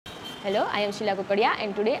Hello, I am Shila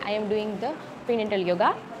and today I am doing the prenatal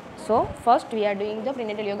yoga. So first we are doing the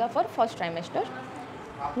prenatal yoga for first trimester.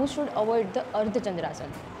 Who should avoid the Ardh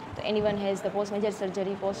Chandrasana? So anyone has the post-major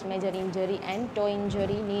surgery, post-major injury and toe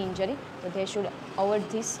injury, knee injury, so they should avoid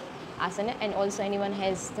this asana. And also anyone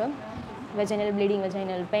has the vaginal bleeding,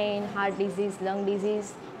 vaginal pain, heart disease, lung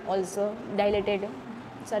disease, also dilated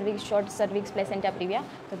cervix, short cervix, placenta previa,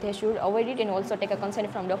 so they should avoid it and also take a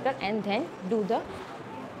consent from doctor and then do the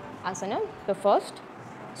asana. So first,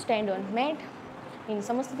 stand on mat in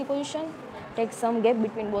Samarth position. Take some gap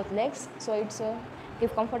between both legs, so it's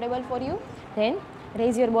if comfortable for you. Then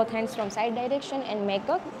raise your both hands from side direction and make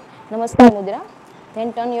a Namaste Mudra.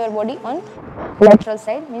 Then turn your body on lateral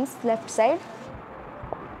side, means left side.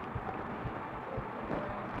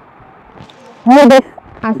 Hold this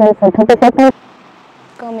asana for 30 seconds.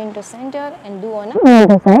 Come into center and do on a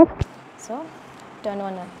other side. So turn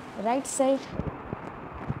on a right side.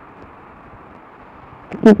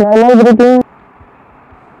 Keep normal breathing.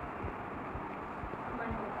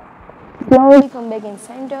 Slowly come back in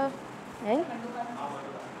center and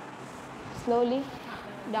slowly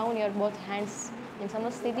down your both hands in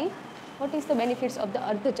Samasthiti. What is the benefits of the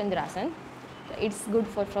Ardh Chandrasana? It's good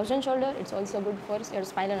for frozen shoulder, it's also good for your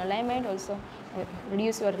spinal alignment, also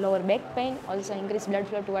reduce your lower back pain, also increase blood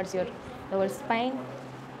flow towards your lower spine,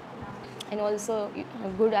 and also a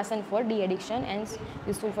good asana for de-addiction and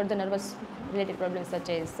useful for the nervous related problems such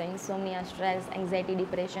as insomnia, stress, anxiety,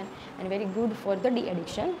 depression, and very good for the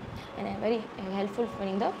de-addiction and very helpful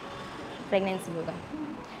in the pregnancy yoga.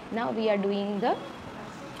 Now we are doing the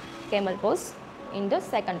Camelpose in the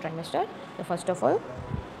second trimester. So first of all,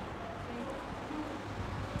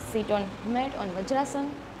 sit on mat on Vajrasan.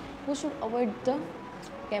 Who should avoid the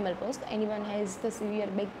Camelpose? Anyone has the severe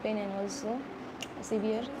back pain and also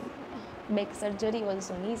severe back surgery,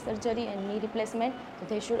 also knee surgery and knee replacement, so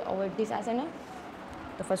they should avoid this asana.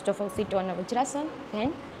 So first of all, sit on a Vajrasan,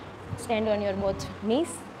 then stand on your both knees.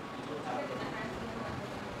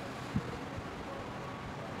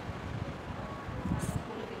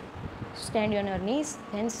 Stand on your knees,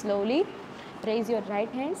 then slowly raise your right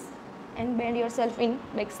hands and bend yourself in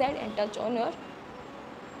back side and touch on your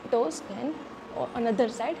toes, then on other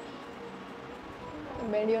side.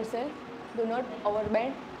 Bend yourself, do not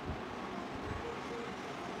overbend.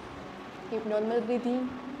 Keep normal breathing.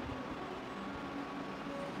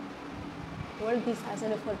 Hold this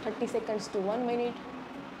asana for 30 seconds to 1 minute.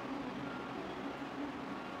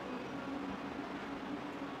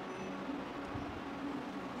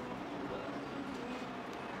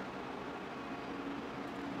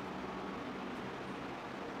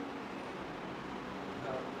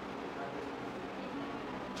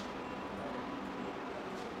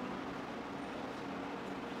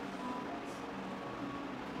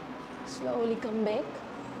 Slowly come back.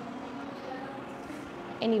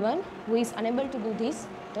 Anyone who is unable to do this,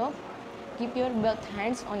 so keep your both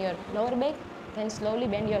hands on your lower back, then slowly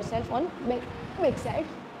bend yourself on back side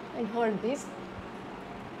and hold this.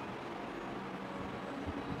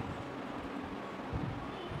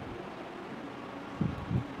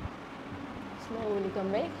 Slowly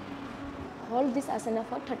come back. Hold this asana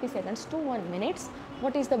for 30 seconds to 1 minute.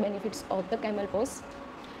 What is the benefits of the camel pose?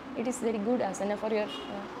 It is very good asana for your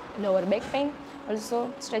lower back pain,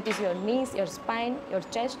 also stretches your knees, your spine, your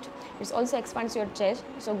chest. It also expands your chest,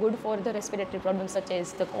 so good for the respiratory problems such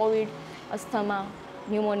as the COVID, asthma,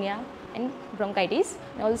 pneumonia and bronchitis,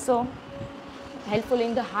 and also helpful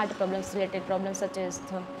in the heart problems, related problems such as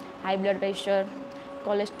the high blood pressure,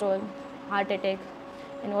 cholesterol, heart attack,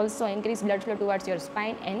 and also increase blood flow towards your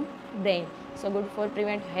spine and brain, so good for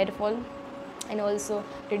prevent hair fall and also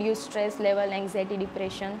reduce stress level, anxiety,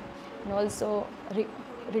 depression, and also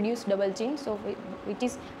reduce double chin, so which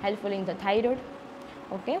is helpful in the thyroid.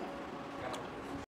 Okay.